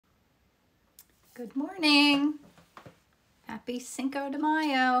Good morning. Happy Cinco de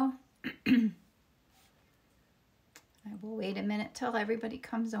Mayo. I will wait a minute till everybody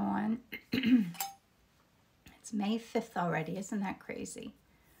comes on. It's May 5th already. Isn't that crazy?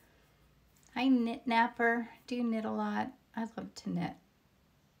 Hi, Knit Napper. Do you knit a lot? I love to knit.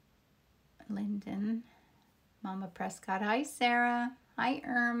 Lyndon. Mama Prescott. Hi, Sarah. Hi,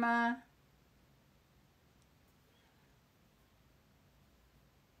 Irma.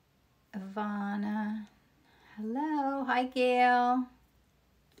 Ivana. Hello. Hi, Gail.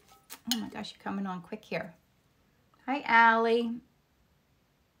 Oh my gosh, you're coming on quick here. Hi, Allie.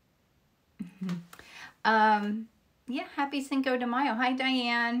 Yeah, happy Cinco de Mayo. Hi,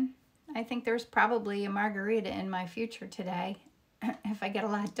 Diane. I think there's probably a margarita in my future today if I get a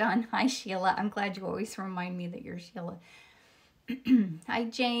lot done. Hi, Sheila. I'm glad you always remind me that you're Sheila. Hi,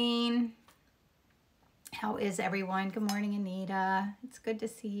 Jane. How is everyone? Good morning, Anita. It's good to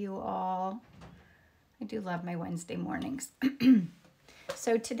see you all. I do love my Wednesday mornings.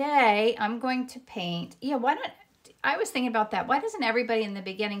 So today I'm going to paint. Yeah, I was thinking about that. Why doesn't everybody in the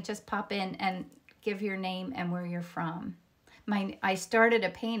beginning just pop in and give your name and where you're from? I started a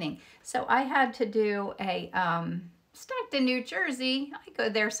painting. So I had to do a Stockton, New Jersey. I go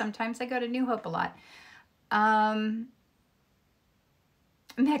there sometimes. I go to New Hope a lot.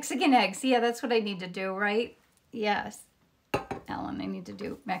 Mexican eggs. Yeah, that's what I need to do, right? Yes. Ellen, I need to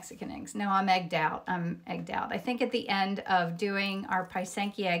do Mexican eggs. No, I'm egged out. I think at the end of doing our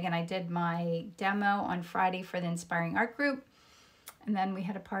Paisenki egg, and I did my demo on Friday for the Inspiring Art Group, and then we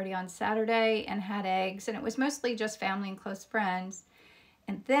had a party on Saturday and had eggs, and it was mostly just family and close friends.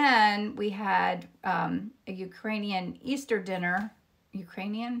 And then we had a Ukrainian Easter dinner.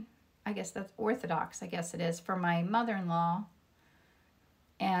 Ukrainian? I guess that's Orthodox, I guess it is, for my mother-in-law.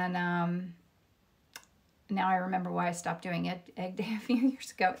 And now I remember why I stopped doing Egg Day a few years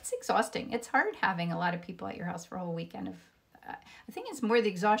ago. It's exhausting. It's hard having a lot of people at your house for a whole weekend. I think it's more the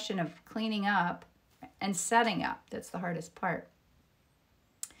exhaustion of cleaning up and setting up that's the hardest part.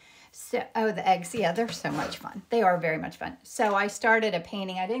 So, oh, the eggs. Yeah, they're so much fun. They are very much fun. So I started a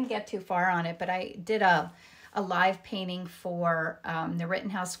painting. I didn't get too far on it, but I did a live painting for the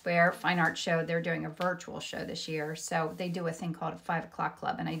Rittenhouse Square Fine Art Show. They're doing a virtual show this year. So they do a thing called a 5 o'clock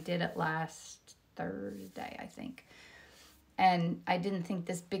club, and I did it last Thursday, I think. And I didn't think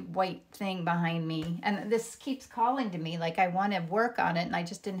this big white thing behind me, and this keeps calling to me, like I want to work on it, and I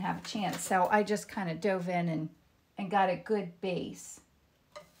just didn't have a chance. So I just kind of dove in and got a good base.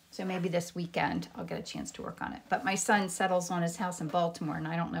 So maybe this weekend I'll get a chance to work on it. But my son settles on his house in Baltimore, and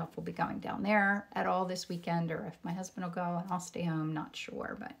I don't know if we'll be going down there at all this weekend or if my husband will go and I'll stay home. Not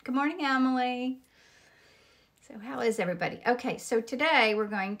sure. But good morning, Emily. So how is everybody? Okay, so today we're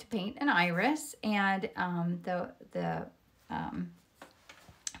going to paint an iris, and the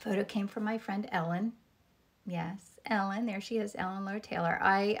photo came from my friend Ellen. Yes, Ellen. There she is, Ellen Lowe Taylor.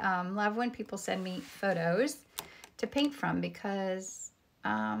 I love when people send me photos to paint from because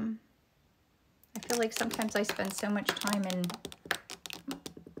I feel like sometimes I spend so much time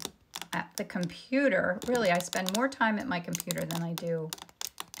at the computer. Really, I spend more time at my computer than I do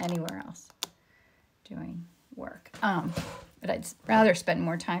anywhere else doing work. But I'd rather spend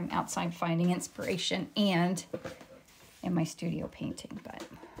more time outside finding inspiration and in my studio painting. But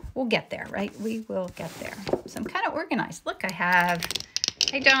we'll get there, right? We will get there. So I'm kind of organized. Look, I have,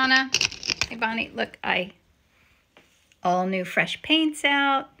 hey Donna, hey Bonnie, look, all new fresh paints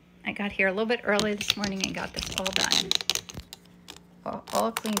out. I got here a little bit early this morning and got this all done.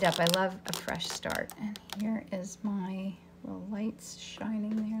 All cleaned up. I love a fresh start. And here is my little lights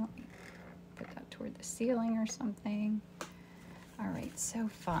shining there. Let me put that toward the ceiling or something. All right, so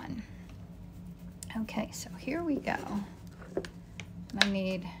fun. Okay, so here we go. I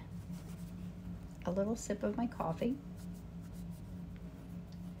need a little sip of my coffee.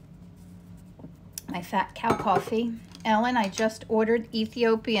 My fat cow coffee. Ellen, I just ordered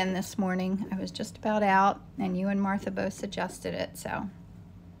Ethiopian this morning. I was just about out, and you and Martha both suggested it, so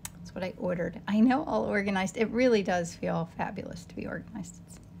that's what I ordered. I know, all organized. It really does feel fabulous to be organized.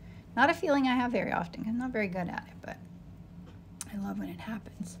 It's not a feeling I have very often. I'm not very good at it, but I love when it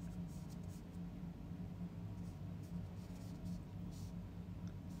happens.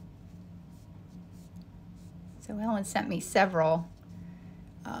 So Ellen sent me several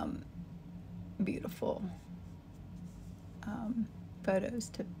beautiful photos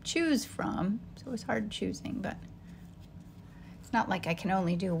to choose from, so it was hard choosing, but it's not like I can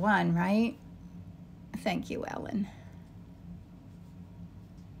only do one, right? Thank you, Ellen.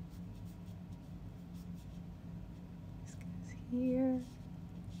 This goes here.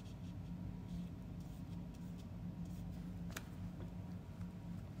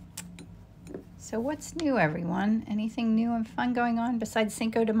 So what's new, everyone? Anything new and fun going on besides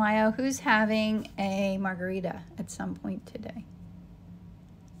Cinco de Mayo? Who's having a margarita at some point today?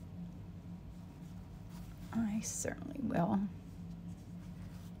 I certainly will.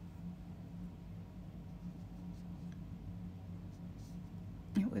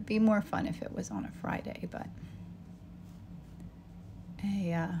 It would be more fun if it was on a Friday, but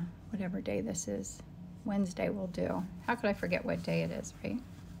whatever day this is, Wednesday will do. How could I forget what day it is, right?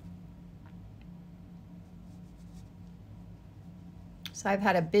 So I've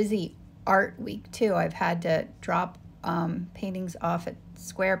had a busy art week too. I've had to drop paintings off at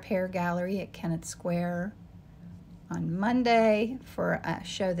Square Pear Gallery at Kennett Square on Monday for a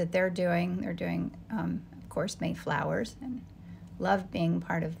show that they're doing. They're doing, of course, Mayflowers, and love being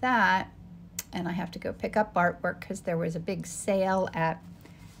part of that. And I have to go pick up artwork because there was a big sale at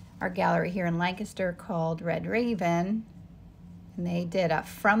our gallery here in Lancaster called Red Raven, and they did a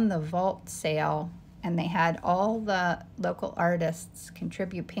From the Vault sale, and they had all the local artists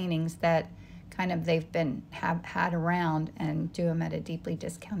contribute paintings that kind of they've been had around and do them at a deeply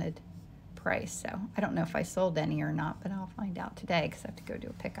discounted price. So I don't know if I sold any or not, but I'll find out today because I have to go do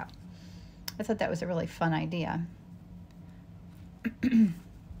a pickup. I thought that was a really fun idea. Let me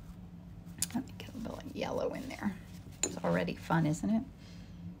get a little yellow in there. It's already fun, isn't it?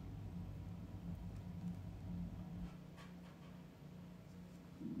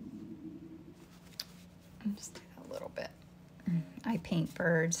 Just do a little bit. I paint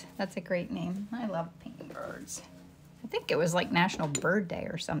birds. That's a great name. I love painting birds. I think it was like National Bird Day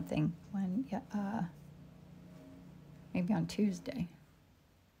or something when, maybe on Tuesday.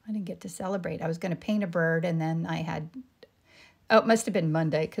 I didn't get to celebrate. I was going to paint a bird, and then I had, it must have been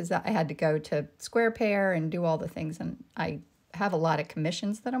Monday because I had to go to Square Pear and do all the things, and I have a lot of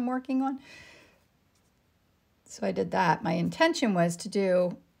commissions that I'm working on. So I did that. My intention was to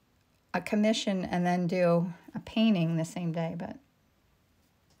do a commission and then do a painting the same day, but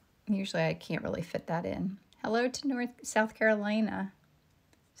usually I can't really fit that in. Hello to South Carolina.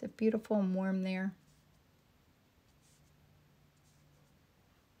 Is it beautiful and warm there?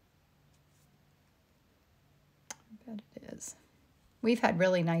 I bet it is. We've had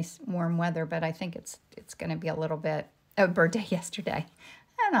really nice warm weather, but I think it's going to be a little bit. Oh, birthday yesterday,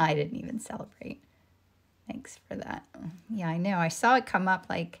 and I didn't even celebrate. Thanks for that. Yeah, I know. I saw it come up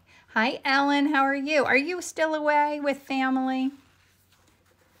like, hi, Ellen. How are you? Are you still away with family?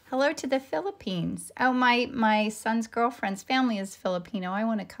 Hello to the Philippines. Oh, my son's girlfriend's family is Filipino. I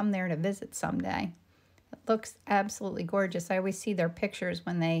want to come there to visit someday. It looks absolutely gorgeous. I always see their pictures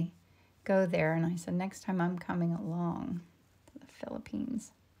when they go there, and I said, next time I'm coming along to the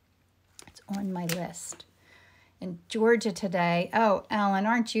Philippines. It's on my list. In Georgia today. Oh, Ellen,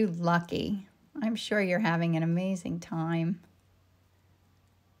 aren't you lucky? I'm sure you're having an amazing time.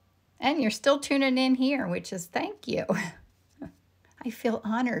 And you're still tuning in here, which is thank you. I feel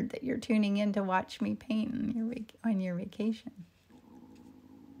honored that you're tuning in to watch me paint on your vacation.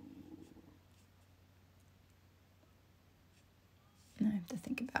 And I have to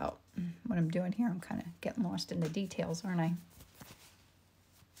think about what I'm doing here. I'm kind of getting lost in the details, aren't I?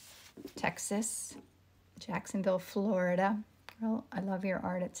 Texas, Jacksonville, Florida. Girl, I love your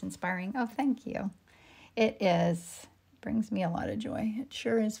art. It's inspiring. Oh, thank you. It is. It brings me a lot of joy. It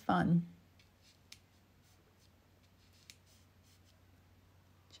sure is fun.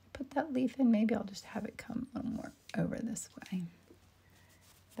 Should I put that leaf in? Maybe I'll just have it come a little more over this way.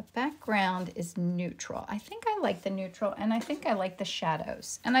 The background is neutral. I think I like the neutral, and I think I like the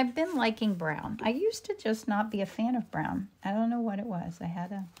shadows. And I've been liking brown. I used to just not be a fan of brown. I don't know what it was. I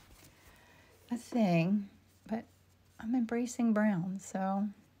had a thing, but I'm embracing brown, so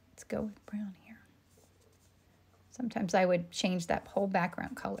let's go with brown here. Sometimes I would change that whole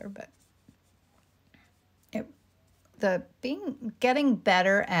background color, but getting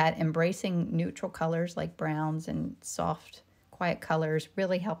better at embracing neutral colors like browns and soft, quiet colors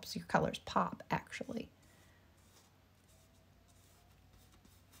really helps your colors pop, actually.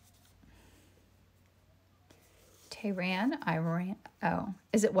 Tehran, Iran. Oh,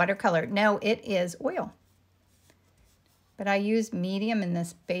 is it watercolor? No, it is oil. But I use medium in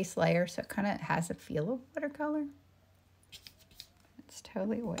this base layer, so it kind of has a feel of watercolor. It's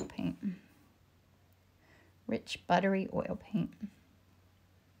totally oil paint. Rich, buttery oil paint.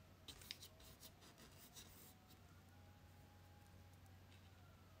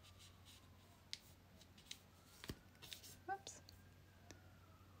 Whoops.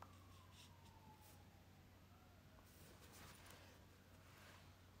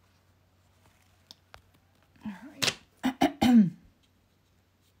 All right.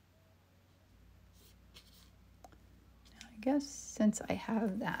 I guess since I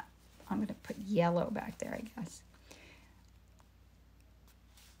have that, I'm going to put yellow back there, I guess.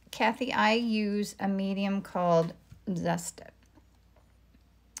 Kathy, I use a medium called Zested.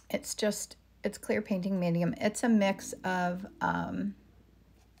 It's clear painting medium. It's a mix of, oh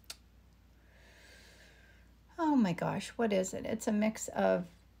my gosh, what is it? It's a mix of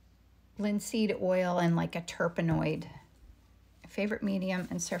linseed oil and like a terpenoid. Favorite medium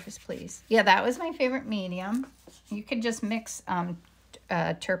and Surface Please. Yeah, that was my favorite medium. You could just mix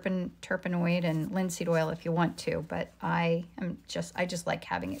terpenoid and linseed oil if you want to, but I just like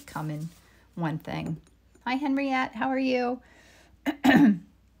having it come in one thing. Hi Henriette, how are you?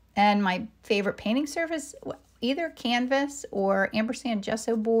 And my favorite painting surface, either canvas or ampersand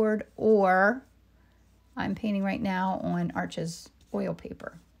gesso board, or I'm painting right now on Arches oil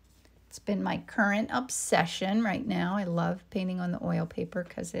paper. It's been my current obsession right now. I love painting on the oil paper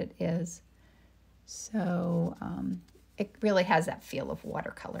because it is so, it really has that feel of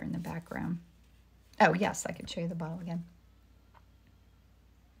watercolor in the background. Oh yes, I could show you the bottle again.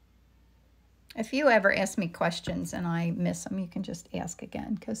 If you ever ask me questions and I miss them, you can just ask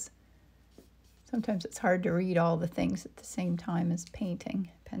again, because sometimes it's hard to read all the things at the same time as painting.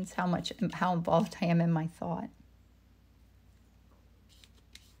 Depends how involved I am in my thought.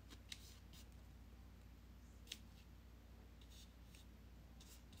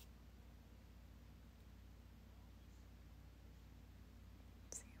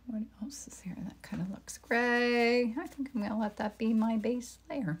 What else is here? That kind of looks gray. I think I'm going to let that be my base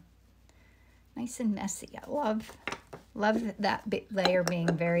layer. Nice and messy. I love that layer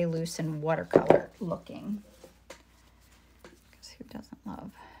being very loose and watercolor looking. Because who doesn't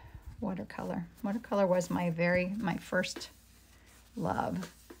love watercolor? Watercolor was my first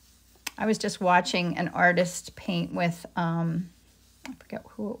love. I was just watching an artist paint with, I forget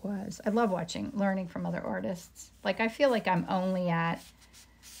who it was. I love learning from other artists. Like, I feel like I'm only at,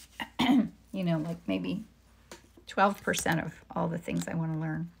 you know, like maybe 12% of all the things I want to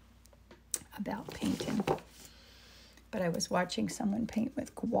learn about painting. But I was watching someone paint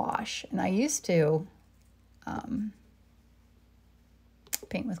with gouache, and I used to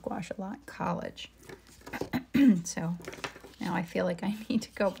paint with gouache a lot in college. So now I feel like I need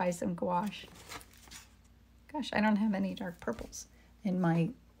to go buy some gouache. Gosh, I don't have any dark purples in my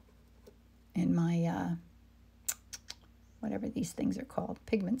whatever these things are called,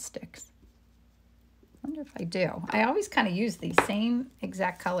 pigment sticks. I wonder if I do. I always kind of use these same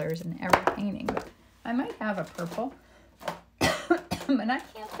exact colors in every painting. I might have a purple, and I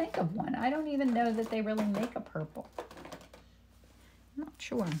can't think of one. I don't even know that they really make a purple. I'm not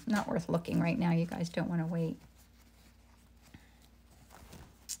sure. Not worth looking right now. You guys don't want to wait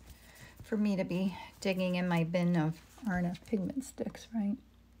for me to be digging in my bin of RNF pigment sticks, right?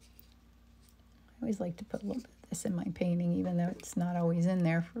 I always like to put a little bit of this in my painting, even though it's not always in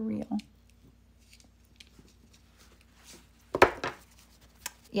there for real.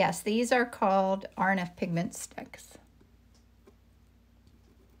 Yes, these are called RNF pigment sticks.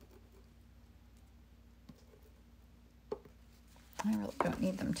 I really don't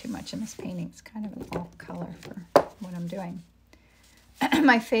need them too much in this painting. It's kind of an off color for what I'm doing.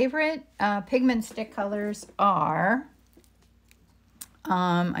 My favorite pigment stick colors are,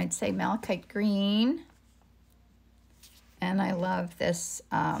 I'd say malachite green. And I love this,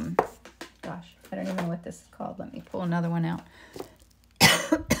 gosh, I don't even know what this is called. Let me pull another one out.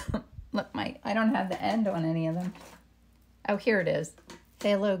 Look, I don't have the end on any of them. Oh, here it is.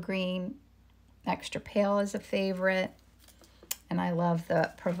 Phthalo green, extra pale is a favorite. And I love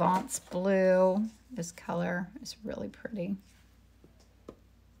the Provence blue. This color is really pretty.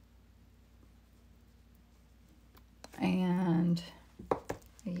 And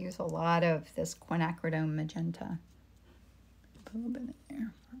I use a lot of this quinacridone magenta. Put a little bit in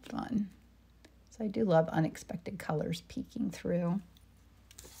there for fun. So I do love unexpected colors peeking through.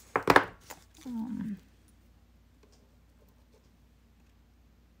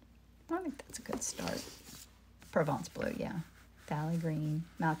 I think that's a good start. Provence blue, yeah. Phthalo green,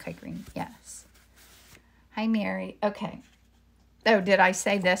 malachite green, yes. Hi, Mary. Okay. Oh, did I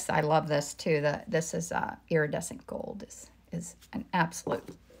say this? I love this too. This is iridescent gold. Is an absolute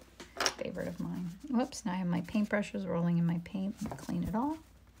favorite of mine. Whoops, now I have my paintbrushes rolling in my paint. I'm gonna clean it off.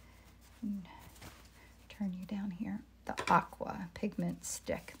 And turn you down here. The aqua pigment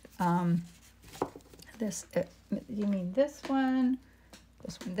stick. You mean this one?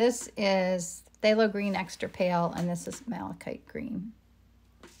 This one. This is phthalo green extra pale, and this is malachite green.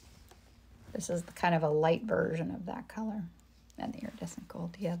 This is the kind of a light version of that color. And the iridescent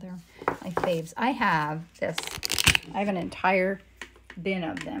gold together. My faves. I have an entire bin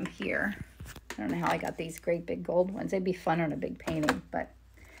of them here. I don't know how I got these great big gold ones. They'd be fun on a big painting, but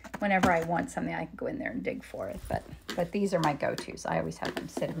whenever I want something, I can go in there and dig for it. But these are my go-tos. I always have them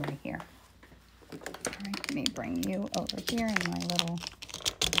sitting right here. All right, let me bring you over here in my little,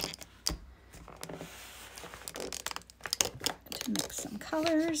 to mix some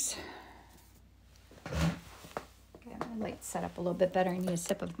colors. Okay, my light's set up a little bit better. I need a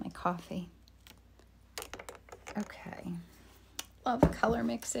sip of my coffee. Okay. Love color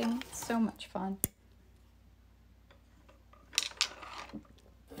mixing. It's so much fun.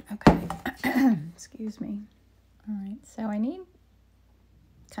 Okay. Excuse me. All right. So I need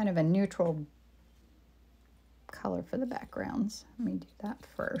kind of a neutral color for the backgrounds. Let me do that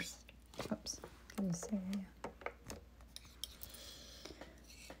first. Oops. Let me see.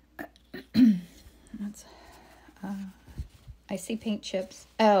 That's, I see paint chips.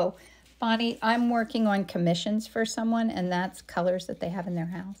 Oh, Bonnie, I'm working on commissions for someone, and that's colors that they have in their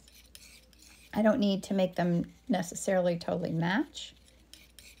house. I don't need to make them necessarily totally match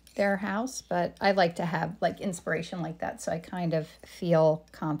their house, but I like to have like inspiration like that, so I kind of feel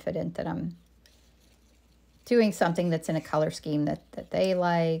confident that I'm doing something that's in a color scheme that they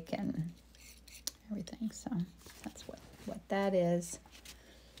like and everything. So that's what that is.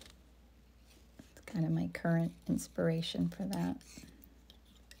 It's kind of my current inspiration for that.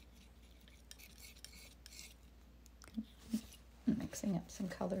 Mixing up some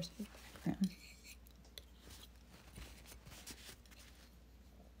colors for the background.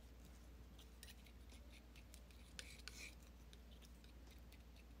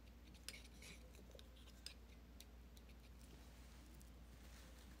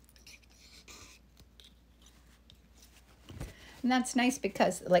 And that's nice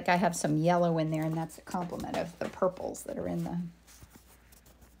because like I have some yellow in there, and that's a complement of the purples that are in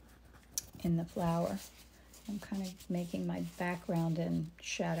the flower. I'm kind of making my background and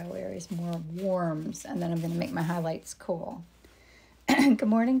shadow areas more warms, and then I'm going to make my highlights cool. Good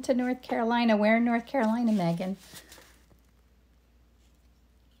morning to North Carolina. Where in North Carolina, Megan?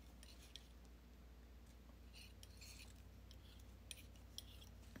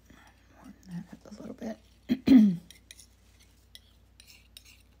 Warm that up a little bit.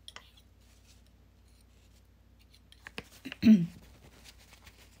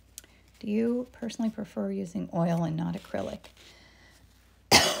 Do you personally prefer using oil and not acrylic?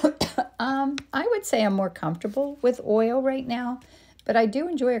 I would say I'm more comfortable with oil right now, but I do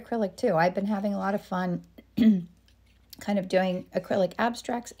enjoy acrylic too. I've been having a lot of fun kind of doing acrylic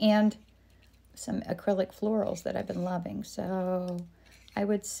abstracts and some acrylic florals that I've been loving. So I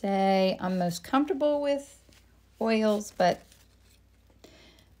would say I'm most comfortable with oils, but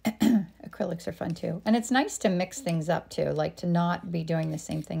acrylics are fun too. And it's nice to mix things up too, like to not be doing the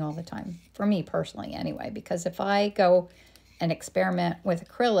same thing all the time. For me personally anyway, because if I go and experiment with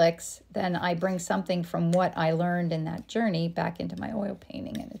acrylics, then I bring something from what I learned in that journey back into my oil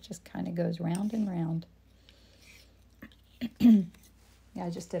painting, and it just kind of goes round and round. Yeah,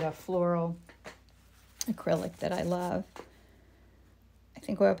 I just did a floral acrylic that I love. I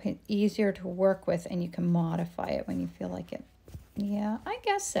think oil paint easier to work with, and you can modify it when you feel like it. Yeah, I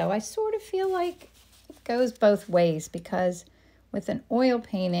guess so. I sort of feel like it goes both ways, because with an oil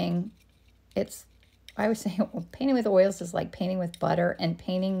painting, I would say painting with oils is like painting with butter, and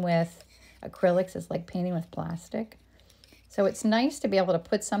painting with acrylics is like painting with plastic. So it's nice to be able to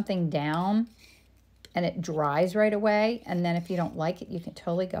put something down and it dries right away, and then if you don't like it, you can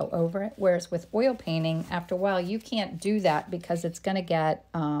totally go over it. Whereas with oil painting, after a while, you can't do that because it's going to get,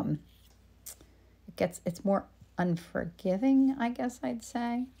 it's more unforgiving, I guess I'd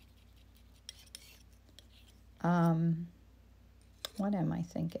say. What am I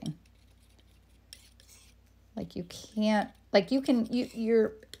thinking? Like you can't, like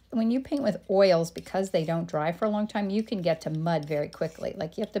you're when you paint with oils, because they don't dry for a long time, you can get to mud very quickly.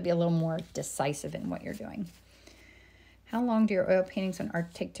 Like you have to be a little more decisive in what you're doing. How long do your oil paintings on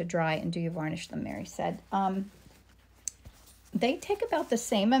art take to dry, and do you varnish them? Mary said. They take about the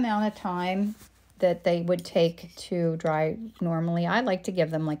same amount of time that they would take to dry normally. I like to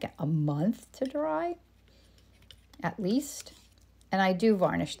give them like a month to dry, at least. And I do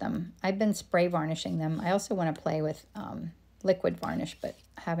varnish them. I've been spray varnishing them. I also want to play with liquid varnish, but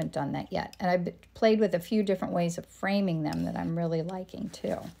haven't done that yet. And I've played with a few different ways of framing them that I'm really liking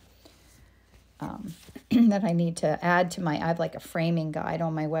too. That I need to add to I have like a framing guide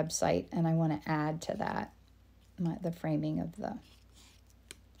on my website, and I want to add to that the framing of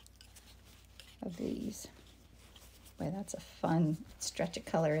these. Boy, that's a fun stretch of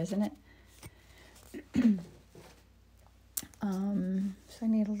color, isn't it? So I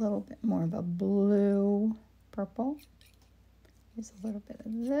need a little bit more of a blue purple. Use a little bit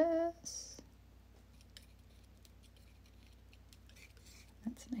of this.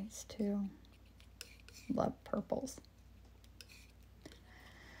 That's nice too. Love purples.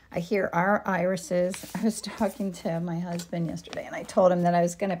 I hear our irises. I was talking to my husband yesterday, and I told him that I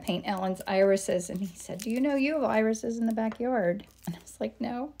was going to paint Ellen's irises, and he said, do you know you have irises in the backyard? And I was like,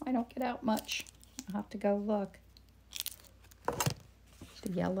 no, I don't get out much. I'll have to go look.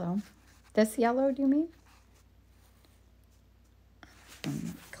 The yellow. This yellow, do you mean? I'm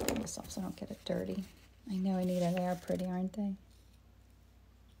going to clean this off so I don't get it dirty. I know, Anita, they are pretty, aren't they?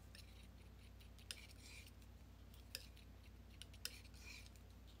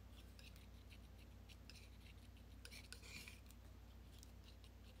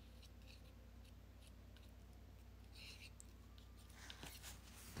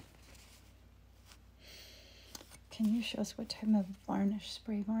 Can you show us what type of varnish,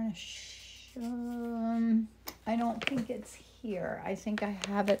 spray varnish? I don't think it's here. I think I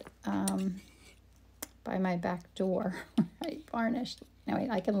have it by my back door. I varnished. No,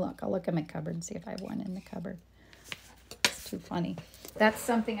 wait, I can look. I'll look in my cupboard and see if I have one in the cupboard. It's too funny. That's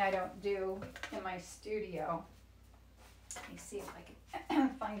something I don't do in my studio. Let me see if I can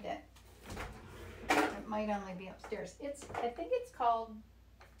find it. It might only be upstairs. I think it's called,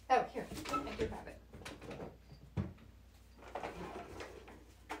 oh, here, I do have it.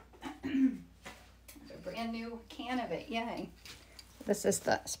 There's a brand new can of it, yay. This is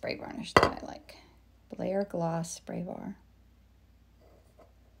the spray varnish that I like. Blair Gloss Spray Var.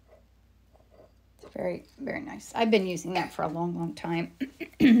 It's very, very nice. I've been using that for a long, long time.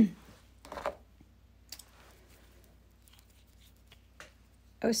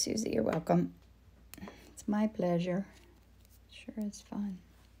 Oh, Susie, you're welcome. It's my pleasure. Sure is fun.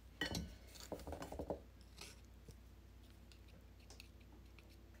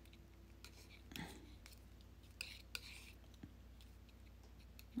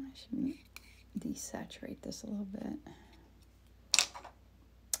 I should desaturate this a little bit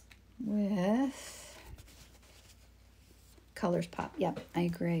with Colors Pop. Yep, I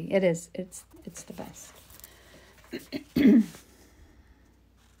agree. It is. It's the best.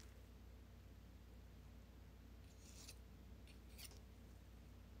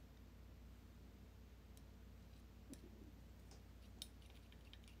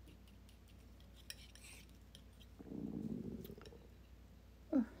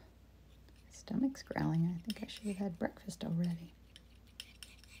 Stomach's growling. I think I should have had breakfast already.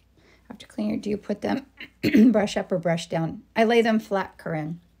 After cleaning, do you put them brush up or brush down? I lay them flat,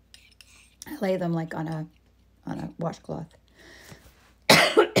 Corinne. I lay them like on a washcloth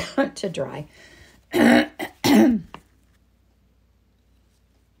to dry.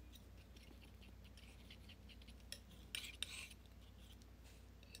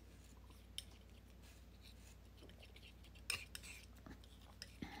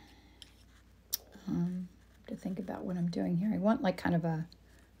 To think about what I'm doing here. I want like kind of a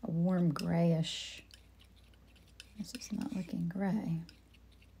warm grayish. This is not looking gray.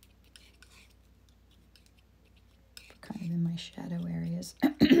 Kind of in my shadow areas.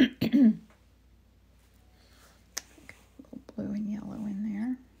 Okay, a little blue and yellow in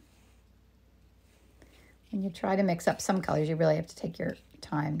there. When you try to mix up some colors, you really have to take your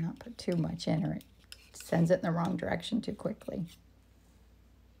time, not put too much in, or it sends it in the wrong direction too quickly.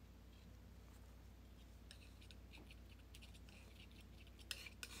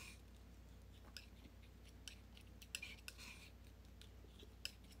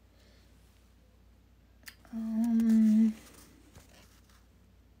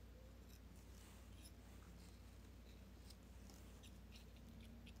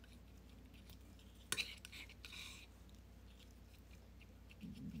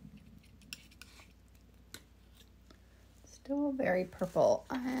 Still very purple.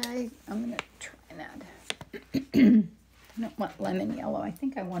 I'm going to try that. I don't want lemon yellow. I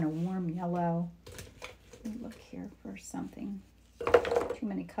think I want a warm yellow. Let me look here for something. Too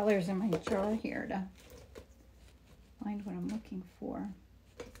many colors in my jar here to find what I'm looking for.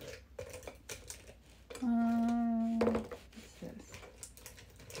 What's this?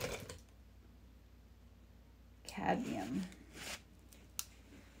 Cadmium.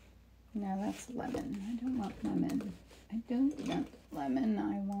 No, that's lemon. I don't want lemon. I don't want lemon.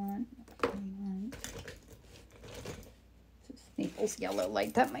 I want this is Naples yellow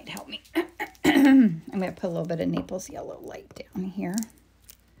light. That might help me. I'm going to put a little bit of Naples yellow light down here.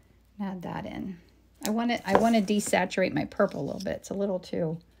 Add that in. I want to desaturate my purple a little bit. It's a little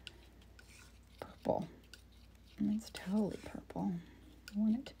too purple. And it's totally purple. I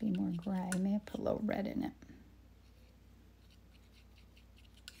want it to be more gray. I may have put a little red in it.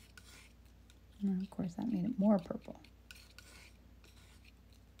 And of course, that made it more purple.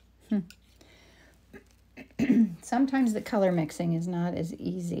 Sometimes the color mixing is not as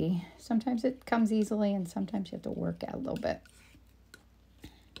easy. Sometimes it comes easily, and sometimes you have to work at a little bit. Do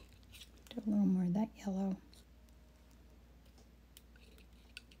a little more of that yellow.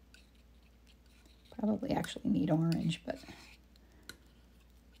 Probably actually need orange, but I'll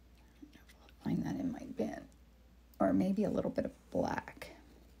find that in my bin. Or maybe a little bit of black.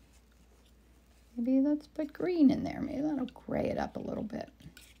 Maybe let's put green in there. Maybe that'll gray it up a little bit.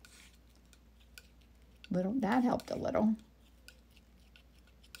 That helped a little.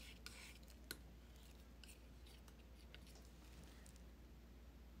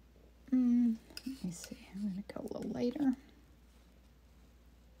 Let me see. I'm going to go a little lighter.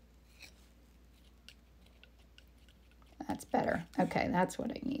 That's better. Okay, that's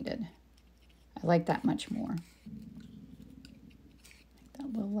what I needed. I like that much more. Make that a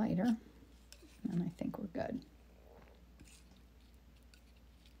little lighter. And I think we're good.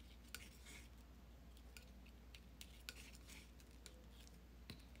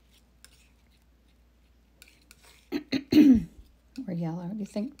 More yellow. Do you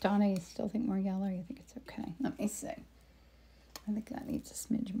think, Donna, you still think more yellow? Or you think it's okay? Let me see. I think that needs a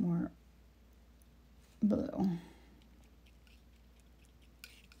smidge more blue.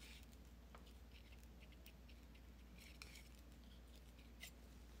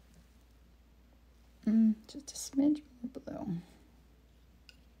 Just a smidge more blue.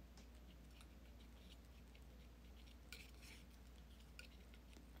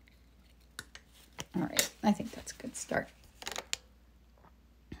 All right, I think that's a good start.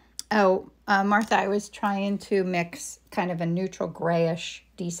 Oh, Martha, I was trying to mix kind of a neutral grayish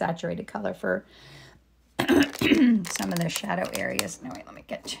desaturated color for some of the shadow areas. No, wait, let me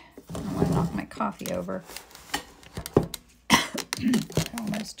get, I don't want to knock my coffee over. I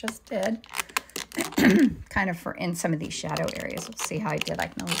almost just did. Kind of for in some of these shadow areas. We'll see how I did. I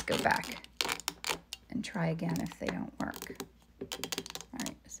can always go back and try again if they don't work. All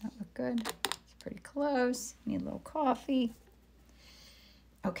right, does that look good? It's pretty close. Need a little coffee.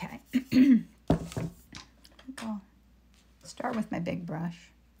 Okay. I'll start with my big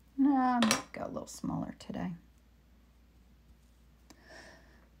brush. No, I'm going to go a little smaller today.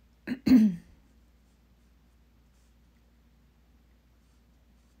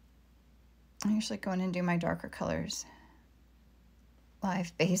 I usually go in and do my darker colors.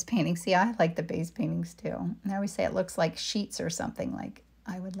 Live base painting. See, I like the base paintings too. And I always say it looks like sheets or something. Like,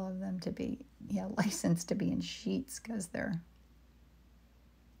 I would love them to be, licensed to be in sheets because they're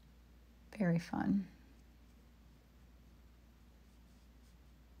very fun.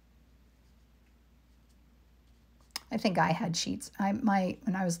 I think I had sheets. When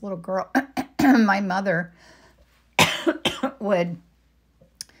I was a little girl, my mother would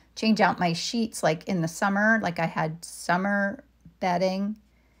change out my sheets like in the summer. Like I had summer bedding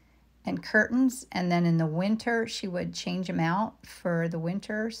and curtains, and then in the winter she would change them out for the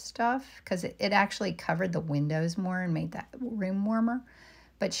winter stuff because it actually covered the windows more and made that room warmer.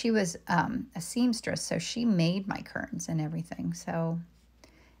 But she was a seamstress, so she made my curtains and everything. So it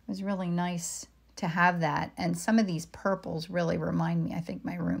was really nice to have that. And some of these purples really remind me. I think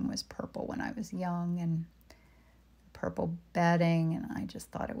my room was purple when I was young, and purple bedding, and I just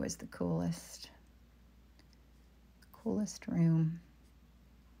thought it was the coolest room.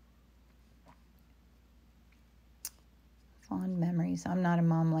 Fond memories. I'm not a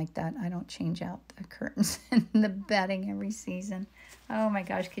mom like that. I don't change out the curtains and the bedding every season. Oh my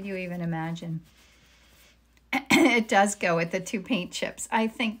gosh, could you even imagine? It does go with the 2 paint chips. I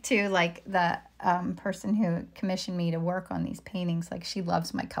think too, like the person who commissioned me to work on these paintings, like she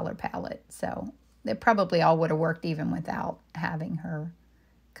loves my color palette. So they probably all would have worked even without having her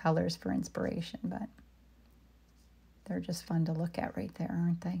colors for inspiration, but they're just fun to look at right there,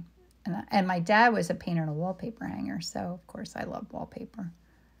 aren't they? And my dad was a painter and a wallpaper hanger, so of course I love wallpaper.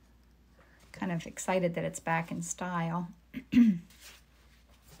 Kind of excited that it's back in style.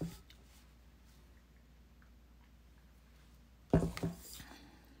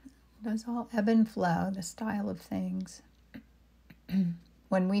 Does all ebb and flow, the style of things.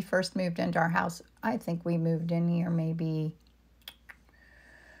 When we first moved into our house, I think we moved in here maybe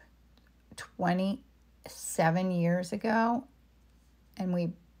 27 years ago, and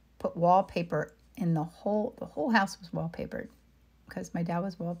we put wallpaper in the whole house was wallpapered because my dad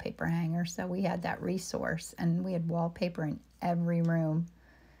was a wallpaper hanger, so we had that resource, and we had wallpaper in every room.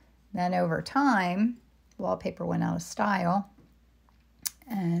 Then over time, wallpaper went out of style,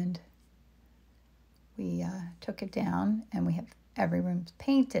 and we took it down, and we have every room's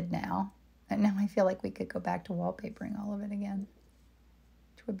painted now, and now I feel like we could go back to wallpapering all of it again,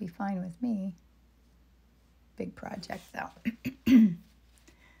 which would be fine with me. Big project though. I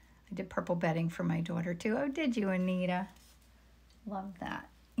I did purple bedding for my daughter too. Oh, did you, Anita? Love that.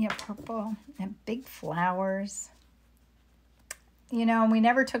 Yeah, purple and big flowers. You know, and we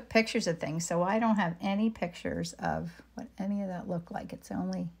never took pictures of things, so I don't have any pictures of what any of that looked like. It's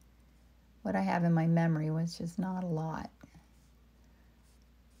only what I have in my memory, which is not a lot.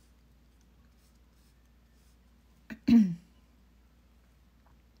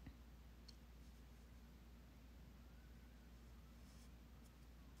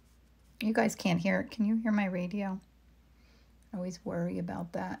 You guys can't hear it. Can you hear my radio? I always worry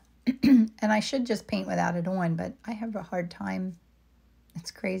about that. And I should just paint without it on, but I have a hard time.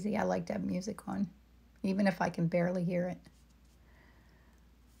 It's crazy. I like to have music on, even if I can barely hear it.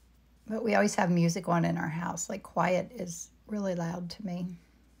 But we always have music on in our house. Like, quiet is really loud to me.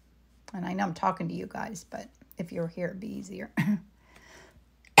 And I know I'm talking to you guys, but if you're here, it'd be easier.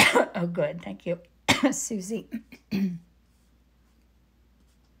 Oh, good. Thank you, Susie.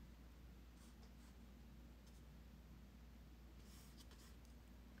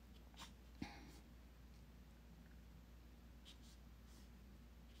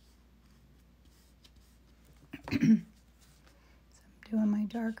 So I'm doing my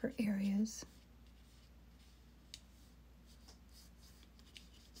darker areas.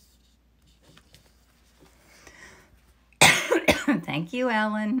 Thank you,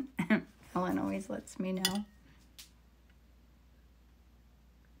 Ellen. Ellen always lets me know.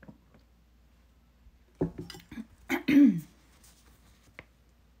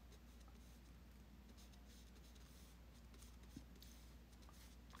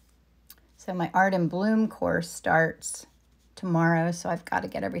 So my Art and Bloom course starts tomorrow, so I've got to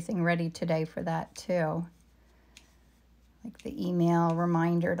get everything ready today for that too. Like the email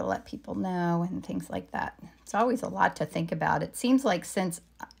reminder to let people know and things like that. It's always a lot to think about. It seems like since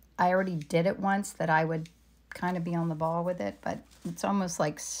I already did it once that I would kind of be on the ball with it, but it's almost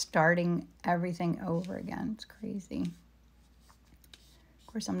like starting everything over again. It's crazy. Of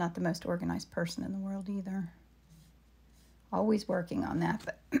course, I'm not the most organized person in the world either. Always working on that,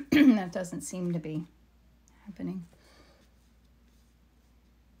 but that doesn't seem to be happening.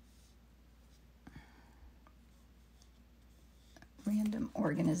 Random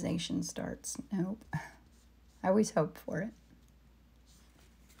organization starts. Nope. I always hope for it.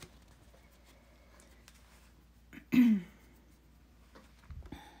 I'm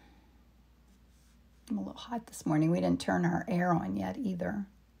a little hot this morning. We didn't turn our air on yet either.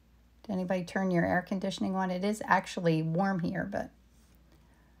 Did anybody turn your air conditioning on? It is actually warm here, but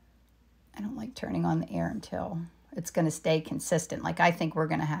I don't like turning on the air until it's going to stay consistent. Like, I think we're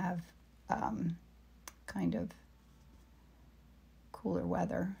going to have kind of cooler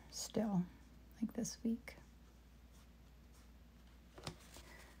weather still, like this week.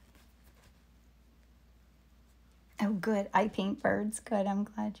 Oh, good. I paint birds. Good. I'm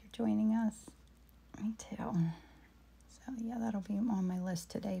glad you're joining us. Me too. So, yeah, that'll be on my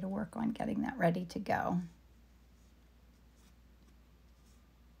list today to work on getting that ready to go.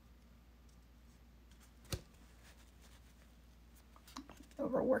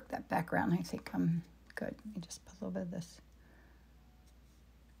 Overwork that background. I think I'm good. Let me just put a little bit of this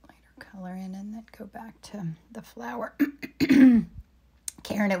lighter color in and then go back to the flower.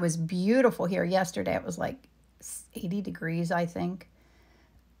 Karen, it was beautiful here yesterday. It was like 80 degrees, I think.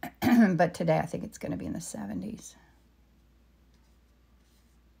 But today I think it's going to be in the 70s.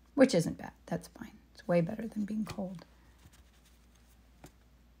 Which isn't bad. That's fine. It's way better than being cold.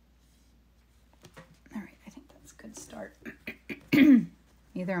 All right, I think that's a good start.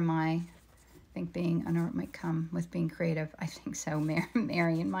 Neither am I. I think I know it might come with being creative. I think so,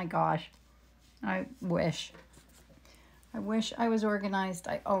 Marion. My gosh. I wish I was organized.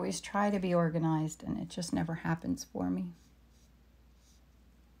 I always try to be organized, and it just never happens for me.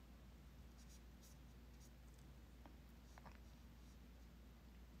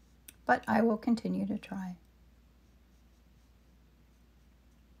 But I will continue to try.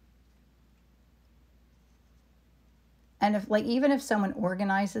 And even if someone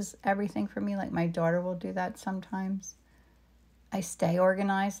organizes everything for me, like my daughter will do that sometimes, I stay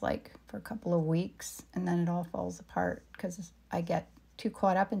organized like for a couple of weeks, and then it all falls apart because I get too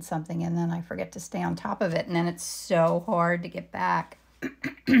caught up in something and then I forget to stay on top of it, and then it's so hard to get back.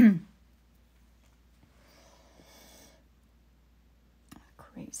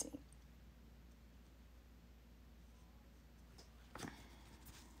 Crazy.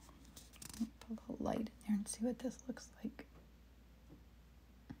 Put a little light in there and see what this looks like.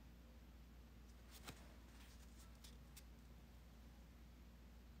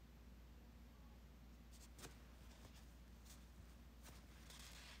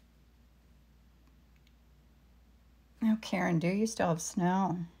 Oh, Karen, do you still have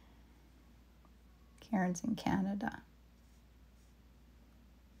snow? Karen's in Canada.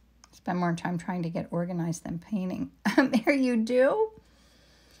 Spend more time trying to get organized than painting. There you do?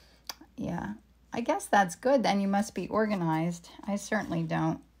 Yeah. I guess that's good. Then you must be organized. I certainly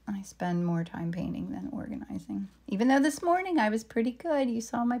don't. I spend more time painting than organizing. Even though this morning I was pretty good. You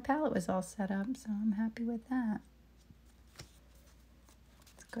saw my palette was all set up, so I'm happy with that.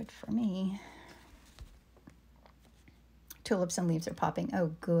 It's good for me. Tulips and leaves are popping.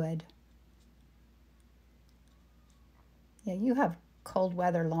 Oh, good. Yeah, you have cold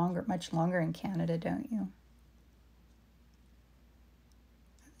weather much longer in Canada, don't you?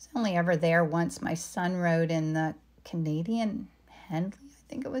 I was only ever there once. My son rode in the Canadian Henley,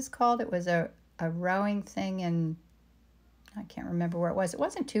 I think it was called. It was a rowing thing, and I can't remember where it was. It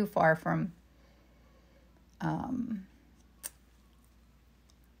wasn't too far from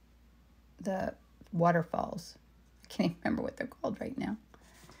the waterfalls. I can't even remember what they're called right now.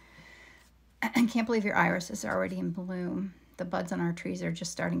 I can't believe your iris is already in bloom. The buds on our trees are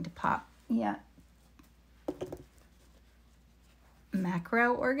just starting to pop. Yeah.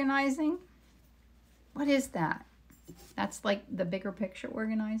 Macro organizing? What is that? That's like the bigger picture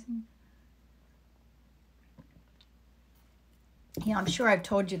organizing? Yeah, I'm sure I've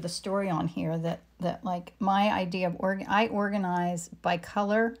told you the story on here that like my idea of I organize by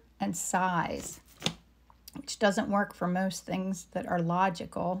color and size, which doesn't work for most things that are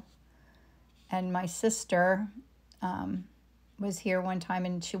logical. And my sister was here one time,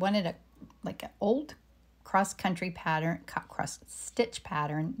 and she wanted an old cross-country pattern, cross-stitch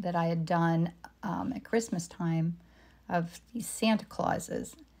pattern that I had done at Christmas time of these Santa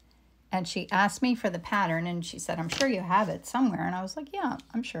Clauses. And she asked me for the pattern, and she said, I'm sure you have it somewhere. And I was like, yeah,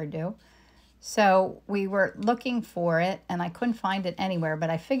 I'm sure I do. So we were looking for it, and I couldn't find it anywhere, but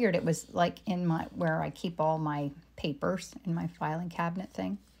I figured it was like in where I keep all my papers in my filing cabinet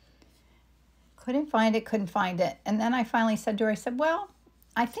thing. Couldn't find it. And then I finally said to her, I said, well,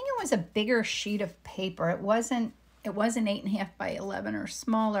 I think it was a bigger sheet of paper. It wasn't 8.5 by 11 or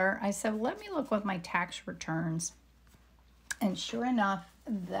smaller. I said, let me look with my tax returns. And sure enough,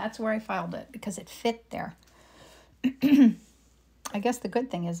 that's where I filed it because it fit there. I guess the good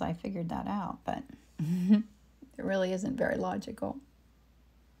thing is I figured that out, but it really isn't very logical.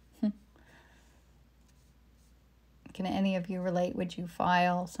 Can any of you relate? Would you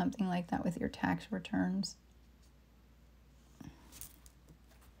file something like that with your tax returns?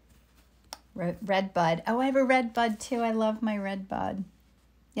 Red bud. Oh, I have a red bud too. I love my red bud.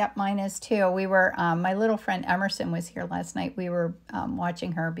 Yep, mine is too. We were, my little friend Emerson was here last night. We were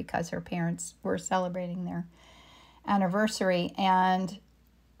watching her because her parents were celebrating their anniversary and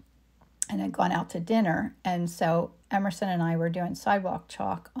had gone out to dinner. And so Emerson and I were doing sidewalk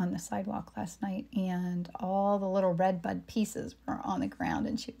chalk on the sidewalk last night, and all the little red bud pieces were on the ground.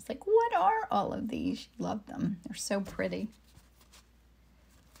 And she was like, what are all of these? She loved them. They're so pretty.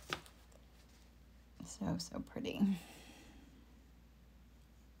 So pretty.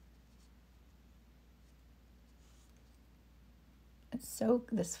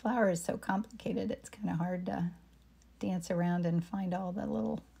 This flower is so complicated, it's kind of hard to dance around and find all the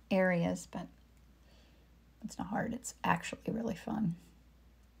little areas, but it's not hard. It's actually really fun.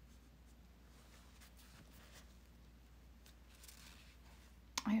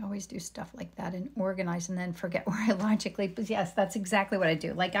 I always do stuff like that and organize and then forget where I logically, but yes, that's exactly what I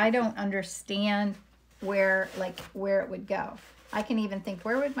do. Like, I don't understand where it would go. I can even think,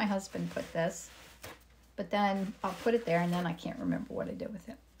 where would my husband put this? But then I'll put it there, and then I can't remember what I did with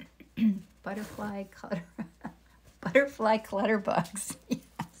it. Butterfly clutter bugs.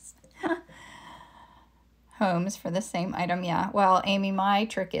 Yes. Homes for the same item. Yeah. Well, Amy, my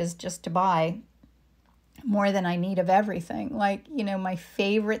trick is just to buy more than I need of everything. Like, my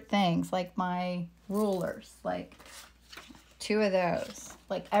favorite things, like my rulers, like 2 of those.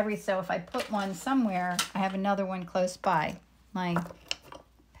 So if I put one somewhere, I have another one close by. My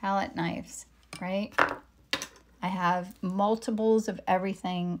palette knives, right? I have multiples of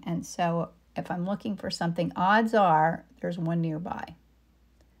everything, and so if I'm looking for something, odds are there's one nearby.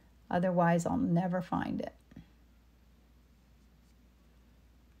 Otherwise, I'll never find it.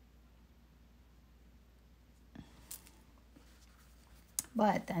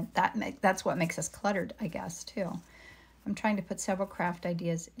 But then that's what makes us cluttered, I guess, too. I'm trying to put several craft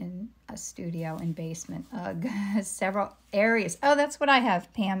ideas in a studio and basement. Several areas. Oh, that's what I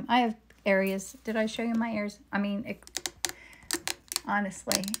have, Pam. I have areas. Did I show you my areas? I mean,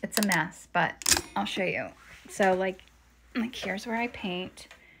 honestly, it's a mess, but I'll show you. So like here's where I paint.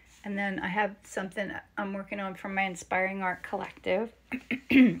 And then I have something I'm working on from my Inspiring Art Collective.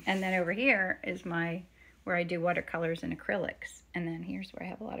 And then over here is where I do watercolors and acrylics. And then here's where I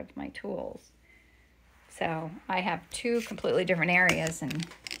have a lot of my tools. So I have two completely different areas, and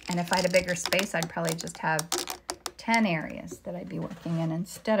if I had a bigger space, I'd probably just have 10 areas that I'd be working in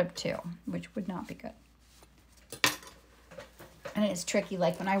instead of 2, which would not be good. And it's tricky,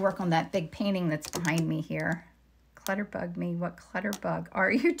 like when I work on that big painting that's behind me here. Clutterbug me. What clutterbug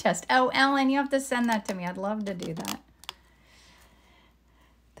are you? Test. Oh, Ellen, you have to send that to me. I'd love to do that.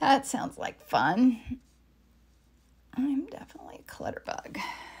 That sounds like fun. I'm definitely a clutterbug.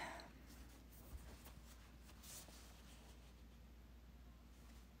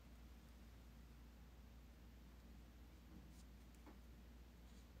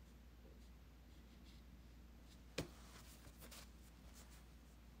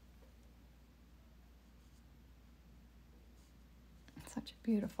 Such a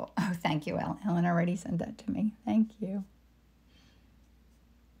beautiful. Oh, thank you, Ellen. Ellen already sent that to me. Thank you.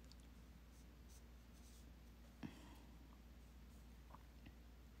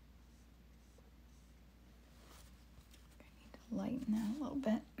 I need to lighten that a little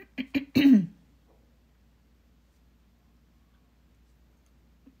bit.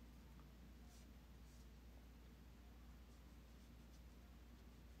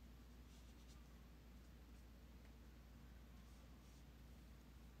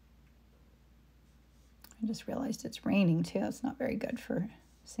 I just realized it's raining too. It's not very good for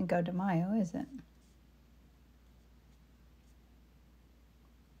Cinco de Mayo, is it?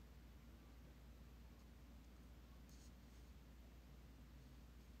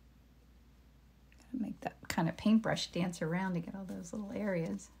 Gotta make that kind of paintbrush dance around to get all those little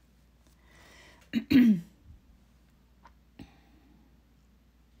areas. Oops,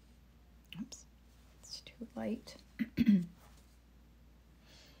 it's too light.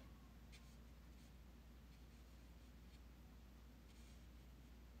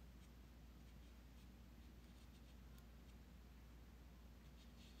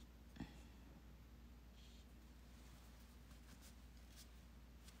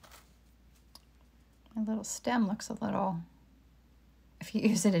 My little stem looks a little, if you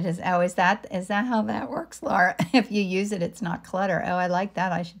use it, it is, oh, is that how that works, Laura? If you use it, it's not clutter. Oh, I like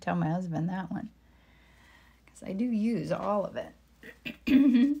that. I should tell my husband that one. Because I do use all of it.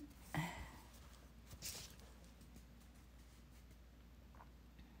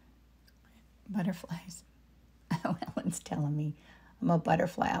 Butterflies. Oh, Ellen's telling me I'm a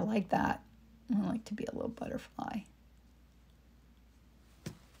butterfly. I like that. I like to be a little butterfly.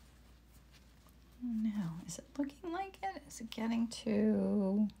 Now, is it looking like it? Is it getting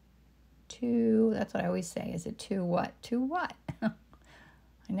to that's what I always say. Is it to what? To what? I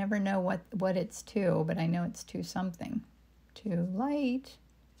never know what it's to, but I know it's to something. Too light.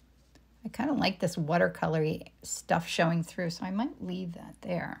 I kind of like this watercolory stuff showing through, so I might leave that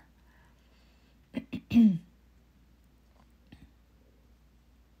there.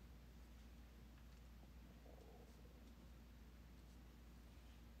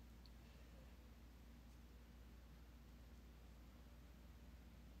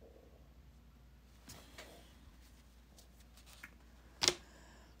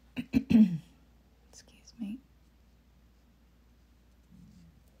 Excuse me.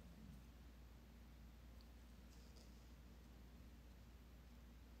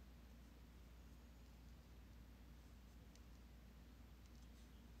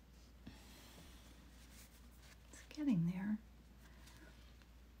 It's getting there.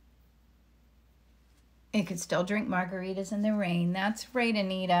 You could still drink margaritas in the rain. That's right,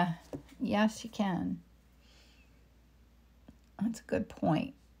 Anita. Yes, you can. That's a good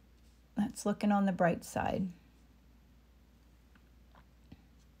point. That's looking on the bright side.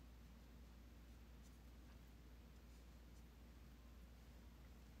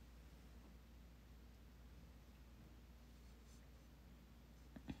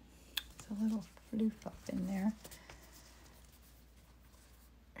 It's a little floof up in there.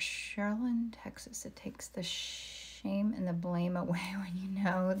 Sherlin, Texas. It takes the shame and the blame away when you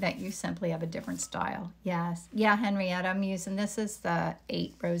know that you simply have a different style. Yes. Yeah, Henrietta, I'm using, this is the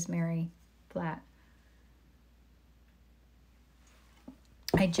 8 Rosemary flat.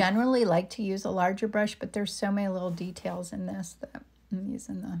 I generally like to use a larger brush, but there's so many little details in this that I'm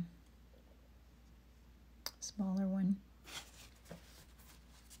using the smaller one.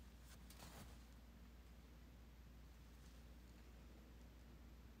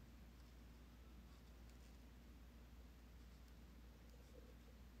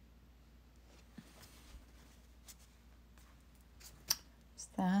 Is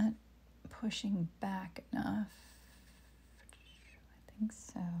that pushing back enough? I think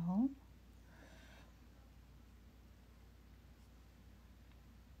so.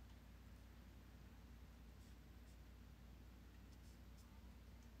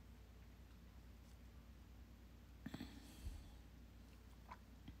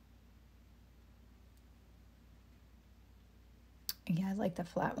 Yeah, I like the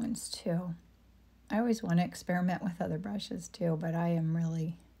flat ones too. I always want to experiment with other brushes too, but I am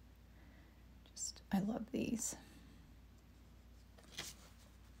really I love these.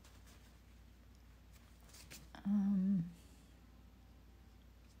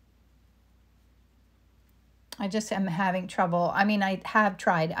 I just am having trouble. I mean, I have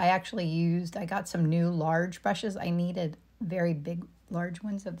tried. I got some new large brushes. I needed very big, large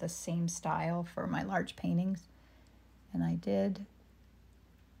ones of the same style for my large paintings. And I did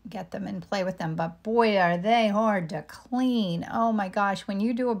get them and play with them. But boy, are they hard to clean. Oh my gosh, when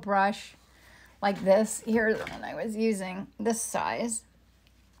you do a brush like this, here's the one I was using, this size.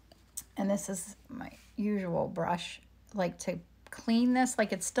 And this is my usual brush, like to clean this,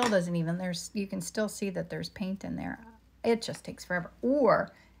 like it still doesn't even, you can still see that there's paint in there. It just takes forever.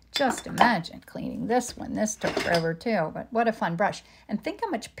 Or just imagine cleaning this one. This took forever too, but what a fun brush. And think how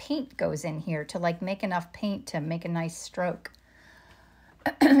much paint goes in here to like make enough paint to make a nice stroke.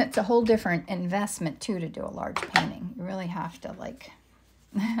 It's a whole different investment too to do a large painting. You really have to like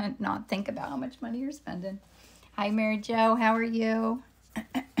not think about how much money you're spending. Hi Mary Jo, how are you?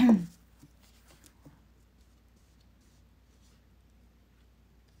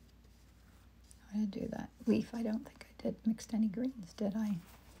 I did do that leaf. I don't think I did mixed any greens, did I?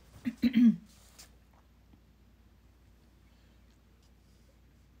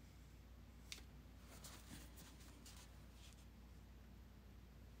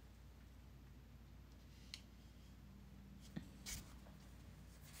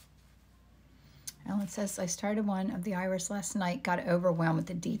 Ellen says, I started one of the iris last night, got overwhelmed with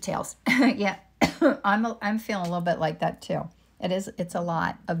the details. Yeah, I'm feeling a little bit like that too. It's a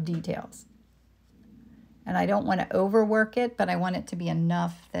lot of details. And I don't want to overwork it, but I want it to be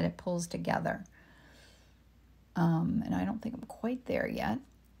enough that it pulls together. And I don't think I'm quite there yet.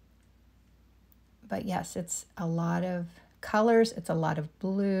 But yes, it's a lot of colors. It's a lot of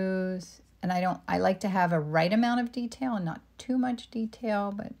blues. And I like to have a right amount of detail and not too much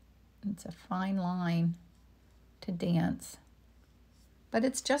detail, but it's a fine line to dance. But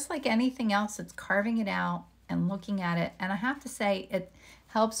it's just like anything else. It's carving it out and looking at it. And I have to say, it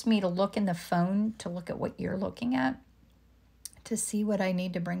helps me to look in the phone, to look at what you're looking at, to see what I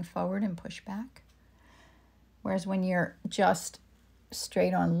need to bring forward and push back. Whereas when you're just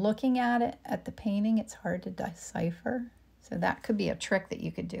straight on looking at it, at the painting, it's hard to decipher. So that could be a trick that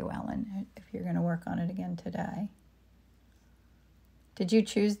you could do, Ellen, if you're going to work on it again today. Did you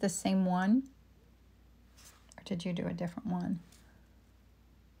choose the same one? Or did you do a different one?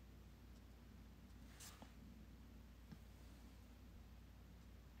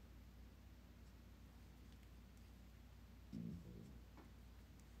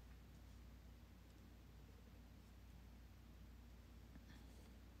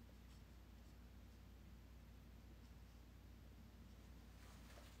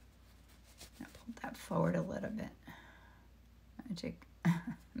 I pulled that forward a little bit.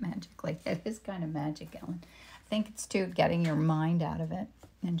 Magic, like it is kind of magic, Ellen. I think it's too getting your mind out of it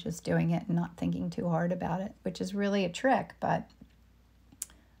and just doing it and not thinking too hard about it, which is really a trick, but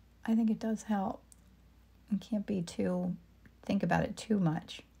I think it does help. You can't think about it too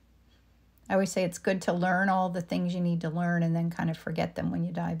much. I always say it's good to learn all the things you need to learn and then kind of forget them when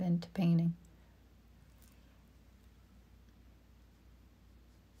you dive into painting.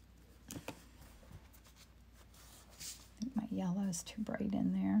 My yellow is too bright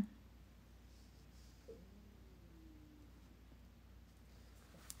in there.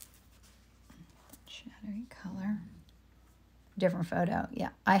 Shadowy color. Different photo. Yeah,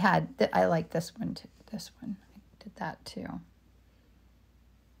 I like this one too. This one. I did that too.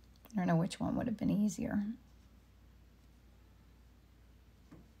 I don't know which one would have been easier.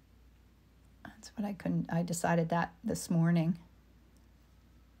 That's what I decided that this morning.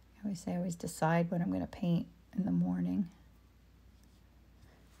 I always decide what I'm going to paint in the morning.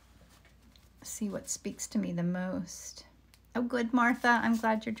 See what speaks to me the most. Oh, good, Martha. I'm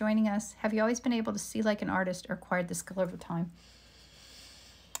glad you're joining us. Have you always been able to see like an artist or acquired the skill over time?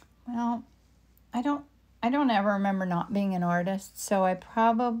 Well, I don't ever remember not being an artist, so I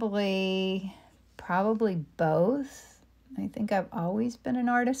probably both. I think I've always been an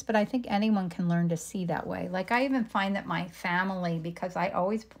artist, but I think anyone can learn to see that way. Like I even find that my family, because I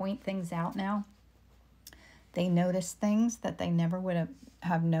always point things out now, they notice things that they never would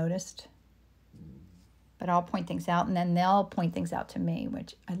have noticed. But I'll point things out, and then they'll point things out to me,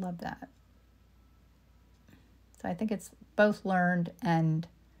 which I love that. So I think it's both learned and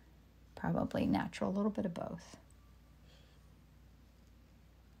probably natural, a little bit of both.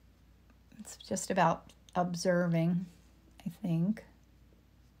 It's just about observing, I think.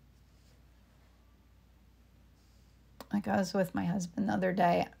 Like I was with my husband the other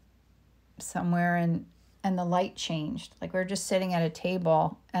day somewhere and the light changed. Like we were just sitting at a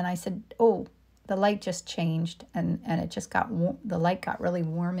table and I said, oh, the light just changed and it just got the light got really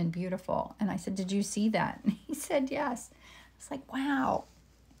warm and beautiful. And I said, did you see that? And he said, yes. I was like, wow,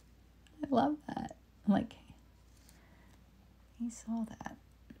 I love that. I'm like, he saw that.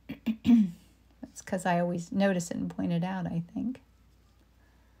 It's because I always notice it and point it out, I think.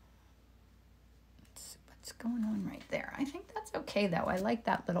 What's going on right there? I think that's okay, though. I like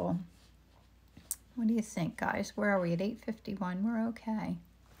that little... What do you think, guys? Where are we? At 8:51. We're okay.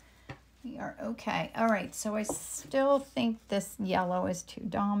 We are okay. All right, so I still think this yellow is too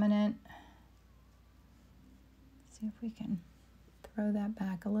dominant. See if we can throw that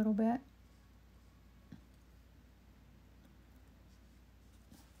back a little bit.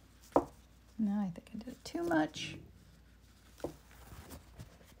 No, I think I did it too much.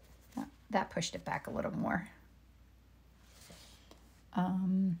 That pushed it back a little more.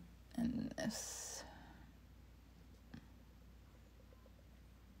 And this.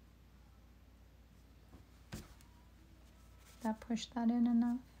 That pushed that in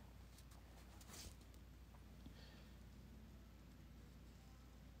enough.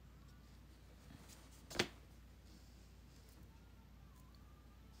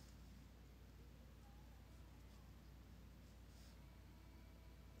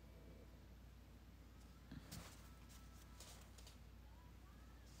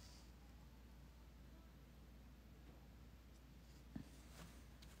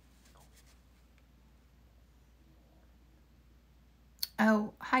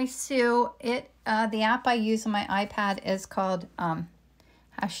 Oh, hi Sue. The app I use on my iPad is called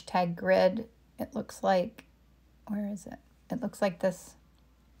 #grid. It looks like, where is it? It looks like this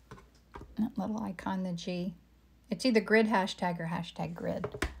that little icon, the G. It's either grid hashtag or #grid.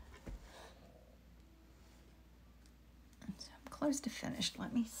 So I'm close to finished.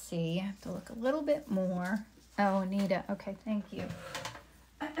 Let me see. I have to look a little bit more. Oh, Anita. Okay, thank you.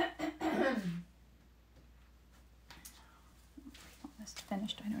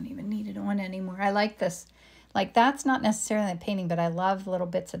 Finished. I don't even need it on anymore. I like this. Like that's not necessarily a painting, but I love little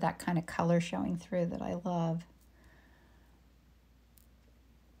bits of that kind of color showing through that I love.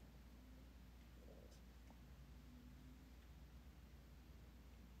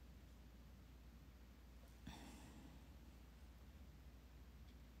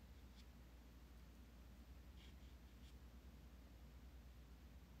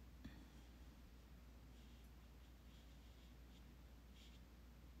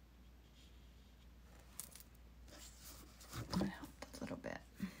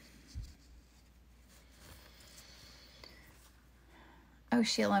 Oh,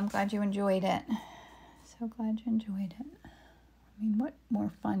 Sheila, I'm glad you enjoyed it. So glad you enjoyed it. I mean, what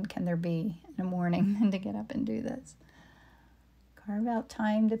more fun can there be in the morning than to get up and do this? Carve out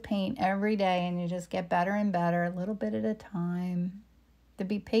time to paint every day, and you just get better and better, a little bit at a time. To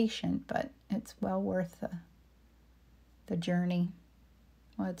be patient, but it's well worth the journey.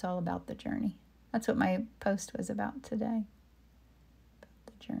 Well, it's all about the journey. That's what my post was about today. About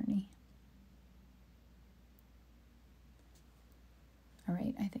the journey. All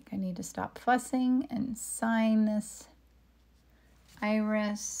right, I think I need to stop fussing and sign this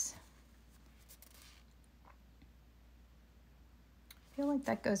iris. I feel like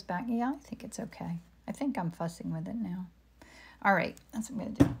that goes back. Yeah, I think it's okay. I think I'm fussing with it now. All right, that's what I'm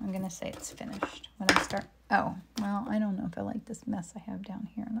going to do. I'm going to say it's finished when I start. Oh, well, I don't know if I like this mess I have down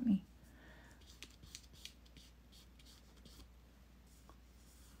here. Let me...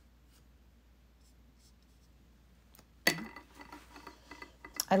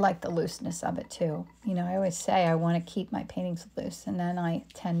 I like the looseness of it too. You know, I always say I want to keep my paintings loose, and then I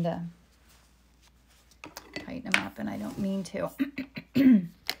tend to tighten them up, and I don't mean to. We're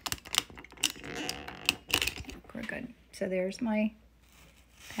good. So there's my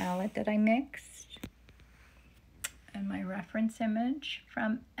palette that I mixed, and my reference image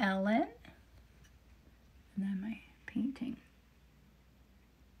from Ellen, and then my painting.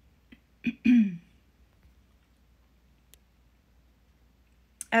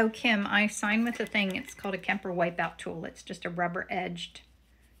 Oh, Kim, I signed with a thing. It's called a Kemper Wipeout tool. It's just a rubber-edged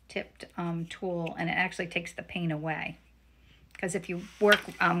tipped tool, and it actually takes the paint away. Because if you work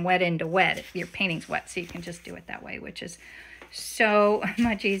wet into wet, your painting's wet, so you can just do it that way, which is so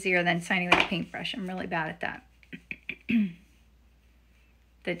much easier than signing with a paintbrush. I'm really bad at that.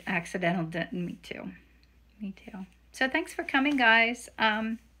 The accidental, me too. Me too. So thanks for coming, guys.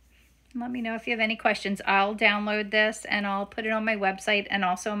 Let me know if you have any questions. I'll download this and I'll put it on my website and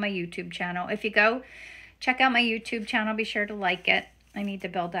also on my YouTube channel. If you go check out my YouTube channel, be sure to like it. I need to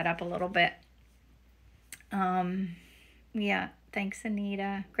build that up a little bit. Yeah, thanks,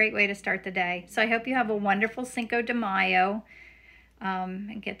 Anita. Great way to start the day. So I hope you have a wonderful Cinco de Mayo,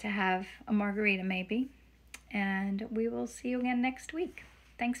 and get to have a margarita maybe. And we will see you again next week.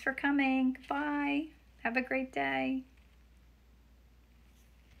 Thanks for coming. Bye. Have a great day.